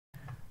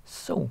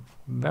So,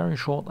 very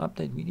short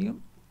update video.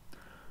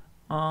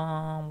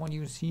 What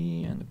you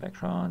see in the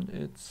background,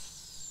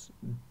 it's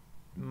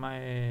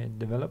my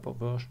developer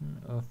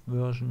version of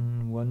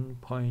version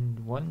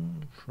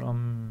 1.1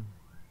 from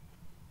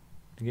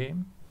the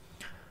game.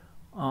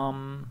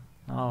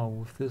 Now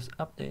with this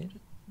update,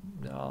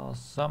 there are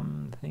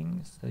some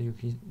things that you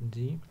can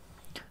see.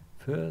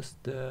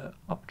 First, the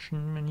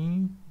option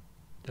menu.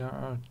 There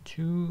are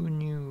two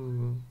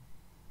new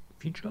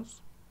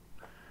features.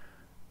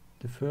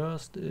 The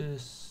first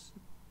is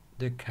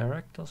the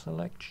character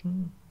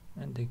selection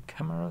and the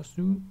camera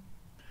zoom.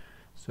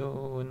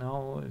 So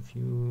now if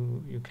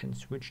you can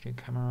switch the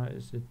camera,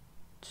 is it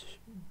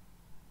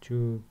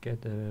to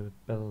get a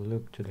better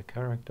look to the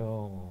character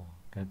or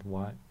get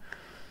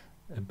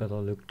a better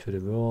look to the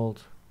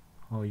world,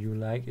 how you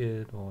like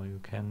it, or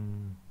you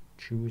can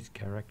choose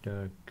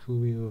character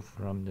Curio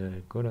from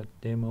the Godot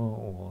demo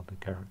or the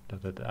character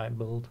that I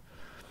built.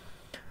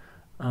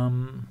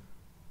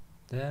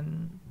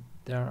 Then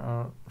there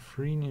are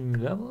 3 new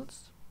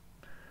levels,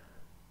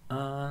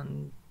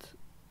 and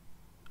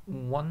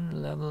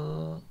one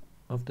level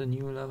of the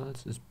new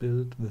levels is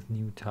built with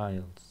new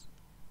tiles.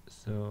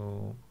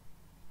 So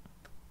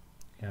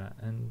yeah,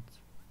 and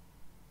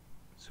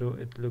so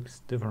it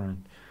looks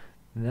different.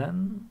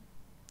 Then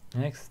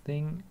next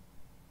thing,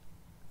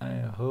 I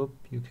hope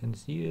you can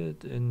see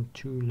it in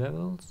 2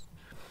 levels.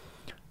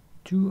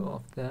 2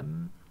 of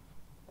them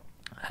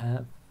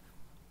have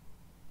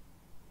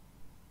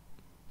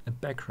a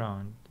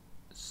background.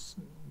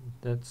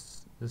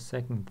 That's the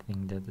second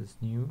thing that is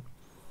new.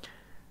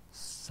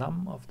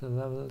 Some of the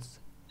levels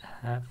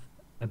have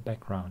a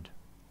background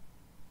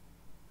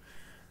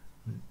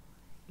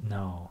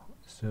now,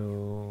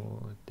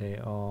 so they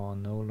are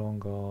no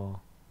longer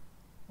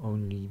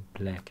only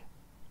black.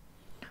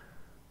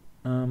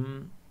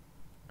 And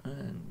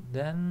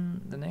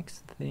then the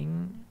next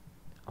thing,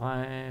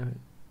 I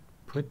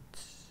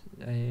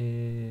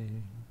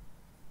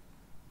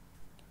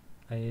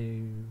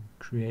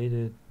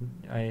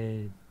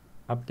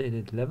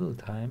updated level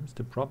times.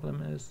 The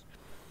problem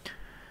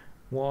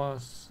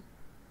was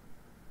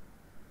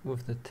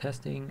with the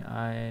testing,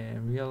 I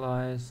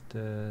realized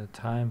the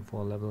time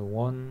for level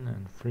 1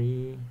 and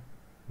 3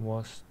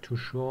 was too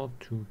short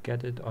to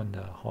get it on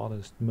the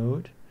hardest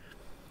mode.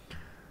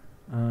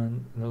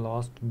 And in the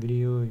last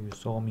video you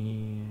saw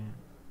me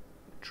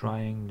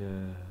trying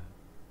the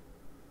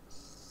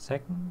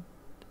second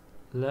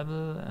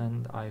level,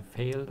 and I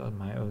failed on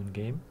my own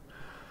game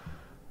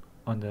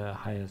on the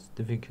highest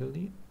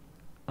difficulty.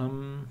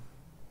 And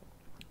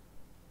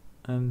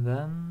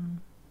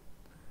then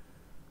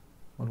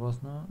what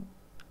was now?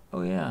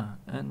 Oh yeah,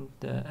 and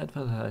the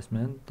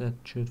advertisement that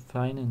should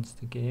finance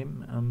the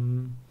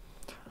game,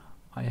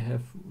 I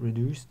have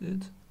reduced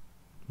it.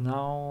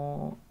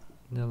 Now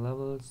the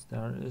levels,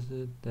 there is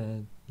it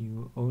that it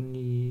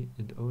only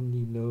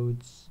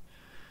loads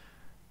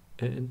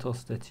an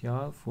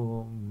interstitial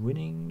for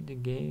winning the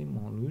game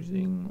or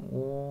losing,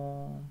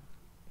 or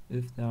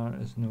if there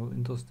is no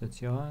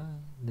interstitial,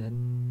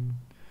 then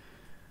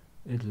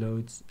it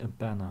loads a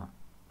banner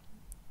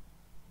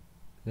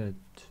that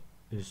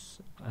is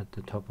at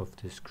the top of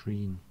the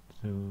screen.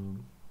 So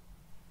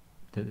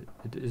that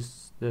it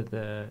is that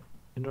the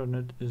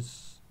internet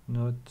is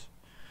not,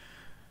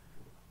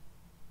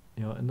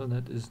 your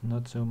internet is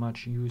not so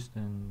much used,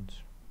 and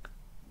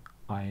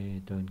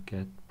I don't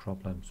get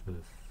problems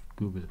with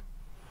Google.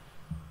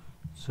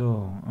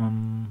 So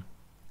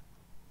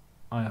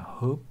I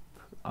hope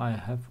I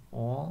have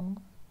all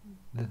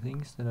the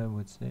things that I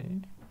would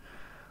say.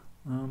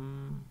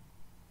 Oh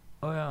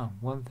yeah,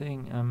 one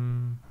thing,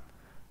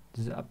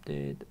 this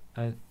update,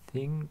 I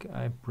think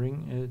I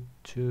bring it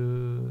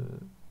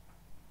to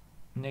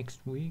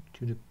next week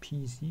to the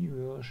PC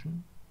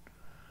version,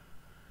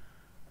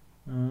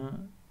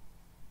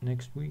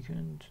 next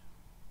weekend,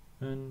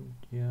 and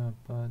yeah,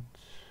 but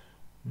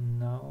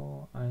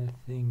now I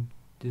think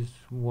this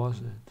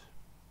was it.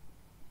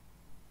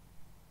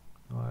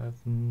 I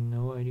have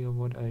no idea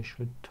what I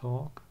should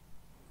talk,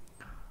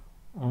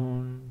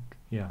 and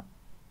yeah.